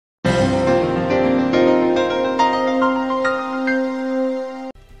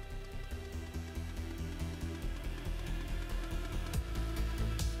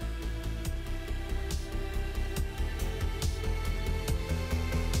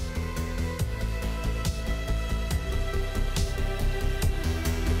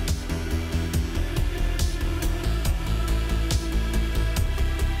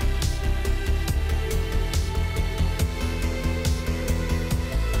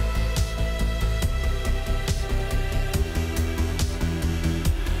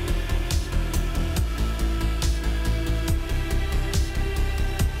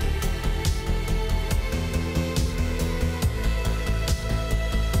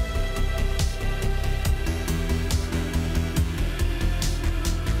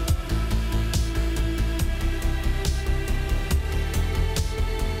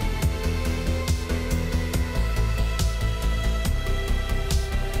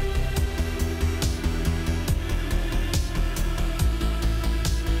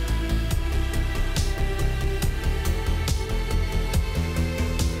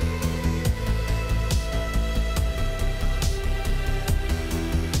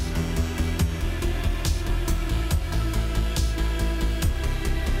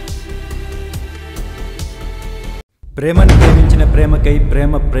ప్రేమను ప్రేమించిన ప్రేమకై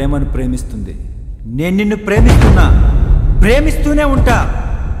ప్రేమ ప్రేమను ప్రేమిస్తుంది. నేను నిన్ను ప్రేమిస్తున్నా, ప్రేమిస్తూనే ఉంటా.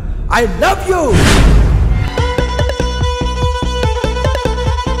 I love you.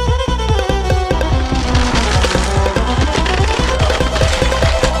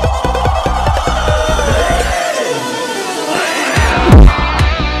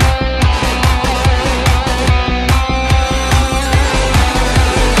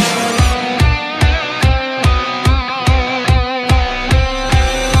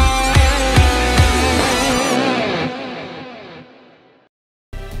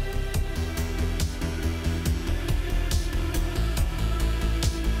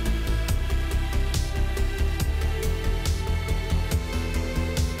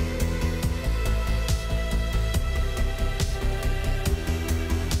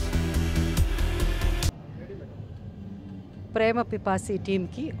 ప్రేమ పిపాసి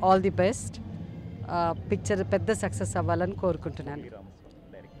టీమ్కి ఆల్ ది బెస్ట్. పిక్చర్ పెద్ద సక్సెస్ అవ్వాలని కోరుకుంటున్నాను.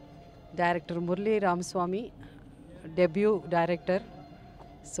 Director Murali Ramaswamy debut director,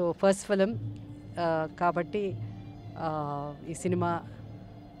 so first film కాబట్టి ఈ సినిమా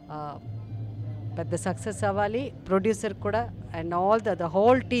పెద్ద సక్సెస్ అవ్వాలి. ప్రొడ్యూసర్ కూడా and all the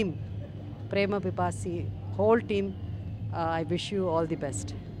whole team, Prema పిపాసి whole team, I wish you all the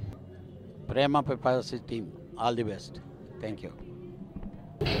best. Prema పిపాసి team all the best. Thank you.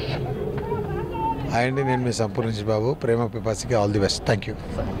 Hi అండి, నేను మీ సంపూర్ణ బాబు. ప్రేమ పిపాసికి all the best. Thank you.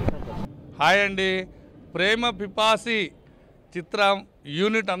 Hi అండి, ప్రేమ పిపాసి చిత్రం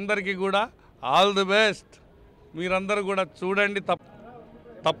unit అందరికీ కూడా all the best. మీరందరూ కూడా చూడండి,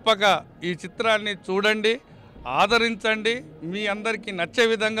 తప్పక ఈ చిత్రాన్ని చూడండి, ఆదరించండి. మీ అందరికీ నచ్చే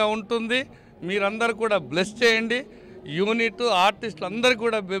విధంగా ఉంటుంది. మీరందరూ కూడా బ్లెస్ చేయండి. యూనిట్ ఆర్టిస్టులు అందరూ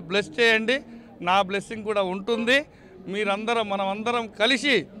కూడా బ్లెస్ చేయండి. నా బ్లెస్సింగ్ కూడా ఉంటుంది. మీరందరం మనమందరం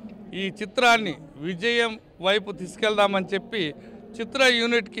కలిసి ఈ చిత్రాన్ని విజయం వైపు తీసుకెళ్దామని చెప్పి చిత్ర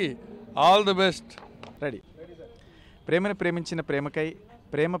యూనిట్కి ఆల్ ది బెస్ట్. రెడీ. ప్రేమను ప్రేమించిన ప్రేమకై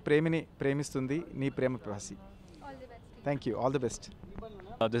ప్రేమ ప్రేమిని ప్రేమిస్తుంది నీ ప్రేమ పిపాసి. Thank you. All the best.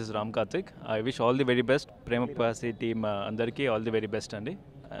 This is Ram Karthik. I wish all the very best. Prema Pipasini team andarki all the very best andi.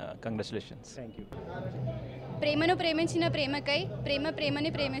 Congratulations. Thank you. ప్రేమను ప్రేమించిన ప్రేమకై ప్రేమ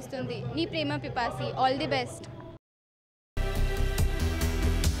ప్రేమని ప్రేమిస్తుంది నీ ప్రేమ పిపాసి. All the best.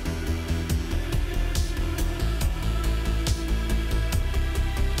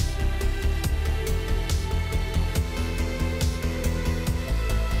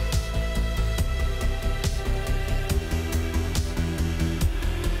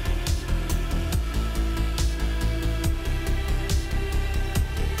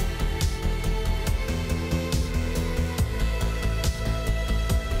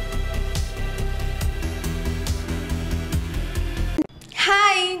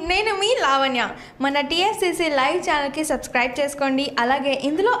 Hi, నేను మీ లావణ్య. మన TFCC live ఛానల్కి subscribe చేసుకోండి. అలాగే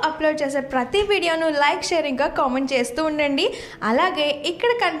ఇందులో అప్లోడ్ చేసే ప్రతి వీడియోను లైక్, షేర్ ఇంకా కామెంట్ చేస్తూ ఉండండి. అలాగే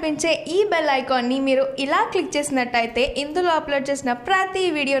ఇక్కడ కనిపించే ఈ బెల్ ఐకాన్ని మీరు ఇలా క్లిక్ చేసినట్టయితే ఇందులో అప్లోడ్ చేసిన ప్రతి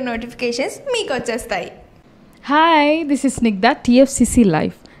వీడియో నోటిఫికేషన్స్ మీకు వచ్చేస్తాయి. Hi, this is Snigdha. TFCC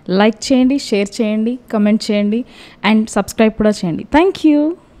live like చేయండి, షేర్ చేయండి, కమెంట్ చేయండి అండ్ సబ్స్క్రైబ్ కూడా చేయండి. Thank you.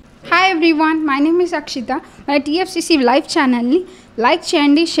 Hi everyone, my name is Akshita. మన TFCC లైవ్ ఛానల్ని లైక్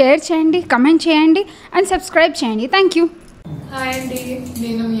చేయండి, షేర్ చేయండి, కమెంట్ చేయండి అండ్ సబ్స్క్రైబ్ చేయండి. Thank you. హాయ్ అండి,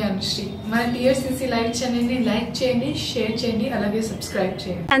 నేను మీ అనుశ్రీ. మన TFCC లైవ్ ఛానల్ని లైక్ చేయండి, షేర్ చేయండి, అలాగే సబ్స్క్రైబ్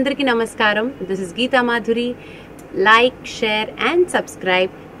చేయండి. అందరికీ నమస్కారం. This is Gita Madhuri. Like, share and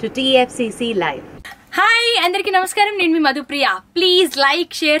subscribe to TFCC live. Hi అందరికీ నమస్కారం, నేను మీ Madhupriya. Please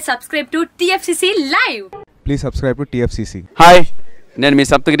like, share, subscribe to TFCC live. Please subscribe to TFCC. Hi, నేను మీ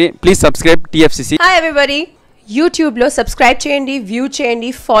Saptagiri. Please subscribe TFCC. Hi everybody, యూట్యూబ్లో సబ్స్క్రైబ్ చేయండి, వ్యూ చేయండి,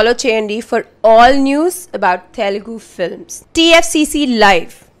 ఫాలో చేయండి for all news about Telugu films. TFCC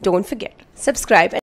live. Don't forget, subscribe.